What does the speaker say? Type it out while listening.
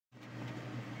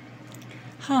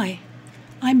Hi,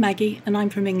 I'm Maggie and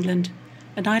I'm from England,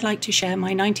 and I'd like to share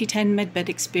my 9010 MedBed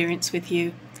experience with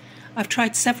you. I've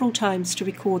tried several times to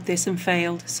record this and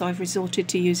failed, so I've resorted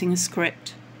to using a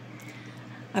script.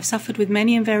 I've suffered with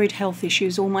many and varied health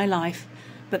issues all my life,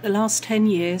 but the last 10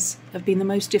 years have been the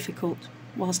most difficult,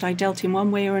 whilst I dealt in one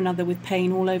way or another with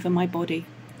pain all over my body.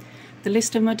 The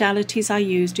list of modalities I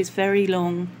used is very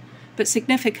long, but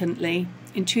significantly,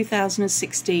 in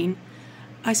 2016,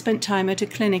 I spent time at a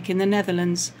clinic in the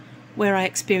Netherlands where I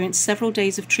experienced several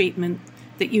days of treatment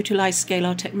that utilised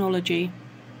scalar technology.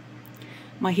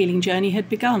 My healing journey had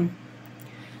begun.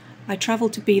 I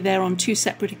travelled to be there on 2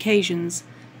 separate occasions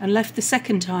and left the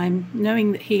second time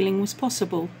knowing that healing was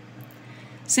possible.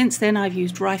 Since then I've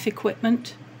used Rife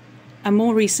equipment and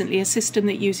more recently a system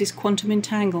that uses quantum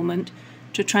entanglement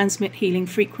to transmit healing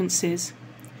frequencies.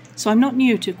 So I'm not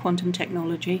new to quantum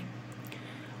technology.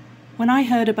 When I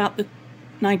heard about the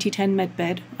 9010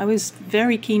 MedBed, I was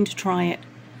very keen to try it.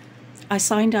 I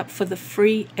signed up for the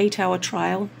free 8-hour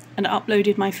trial and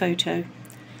uploaded my photo.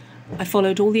 I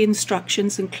followed all the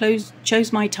instructions and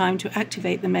chose my time to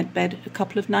activate the MedBed a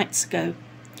couple of nights ago.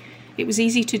 It was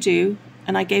easy to do,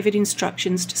 and I gave it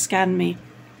instructions to scan me.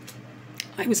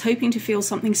 I was hoping to feel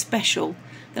something special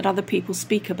that other people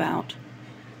speak about,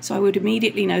 so I would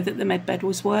immediately know that the MedBed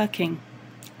was working.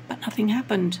 But nothing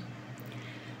happened.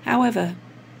 However,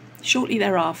 shortly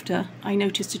thereafter, I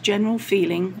noticed a general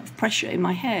feeling of pressure in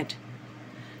my head.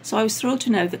 So I was thrilled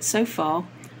to know that so far,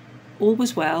 all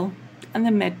was well and the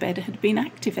MedBed had been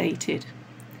activated.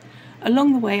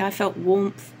 Along the way, I felt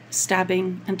warmth,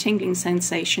 stabbing and tingling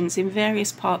sensations in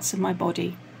various parts of my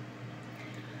body.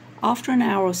 After an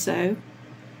hour or so,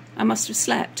 I must have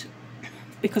slept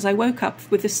because I woke up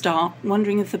with a start,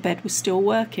 wondering if the bed was still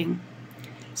working.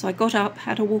 So I got up,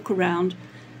 had a walk around,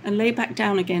 and lay back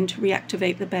down again to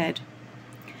reactivate the bed.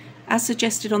 As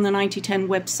suggested on the 9010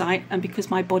 website, and because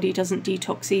my body doesn't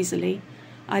detox easily,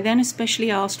 I then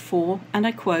especially asked for, and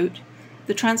I quote,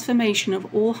 the transformation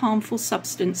of all harmful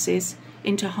substances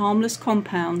into harmless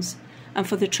compounds, and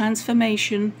for the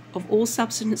transformation of all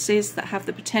substances that have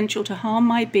the potential to harm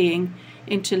my being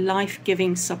into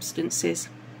life-giving substances.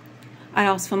 I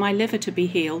asked for my liver to be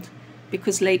healed,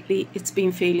 because lately it's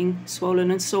been feeling swollen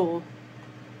and sore.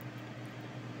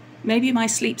 Maybe my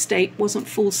sleep state wasn't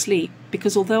full sleep,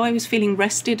 because although I was feeling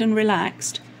rested and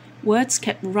relaxed, words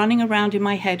kept running around in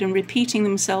my head and repeating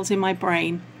themselves in my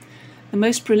brain. The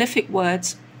most prolific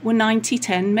words were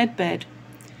 9010 MedBed.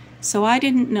 So I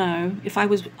didn't know if I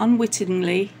was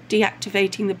unwittingly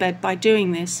deactivating the bed by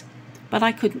doing this, but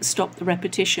I couldn't stop the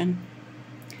repetition.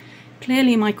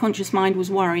 Clearly my conscious mind was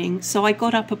worrying, so I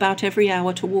got up about every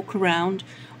hour to walk around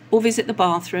or visit the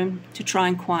bathroom to try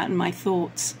and quieten my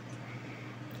thoughts.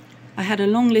 I had a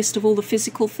long list of all the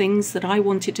physical things that I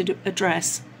wanted to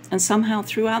address, and somehow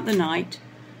throughout the night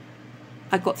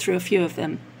I got through a few of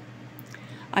them.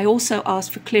 I also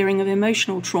asked for clearing of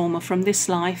emotional trauma from this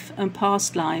life and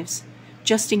past lives,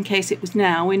 just in case it was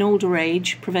now, in older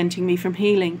age, preventing me from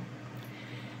healing.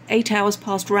 8 hours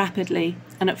passed rapidly,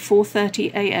 and at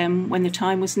 4:30 a.m, when the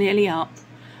time was nearly up,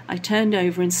 I turned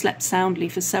over and slept soundly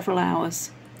for several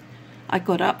hours. I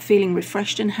got up feeling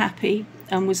refreshed and happy,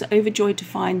 and was overjoyed to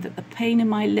find that the pain in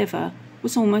my liver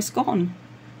was almost gone.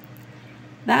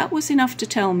 That was enough to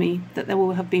tell me that there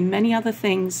will have been many other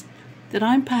things that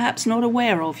I'm perhaps not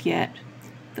aware of yet,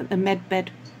 that the MedBed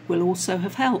will also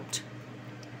have helped.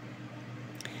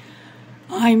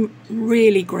 I'm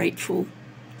really grateful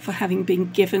for having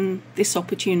been given this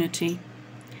opportunity,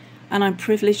 and I'm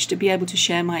privileged to be able to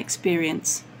share my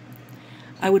experience.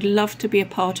 I would love to be a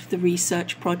part of the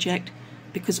research project,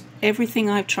 because everything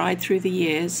I've tried through the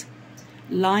years,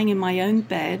 lying in my own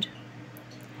bed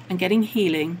and getting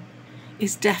healing,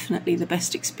 is definitely the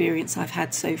best experience I've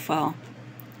had so far.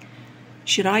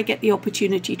 Should I get the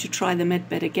opportunity to try the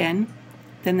MedBed again,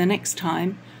 then the next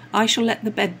time I shall let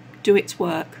the bed do its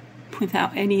work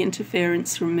without any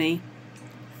interference from me.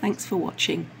 Thanks for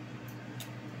watching.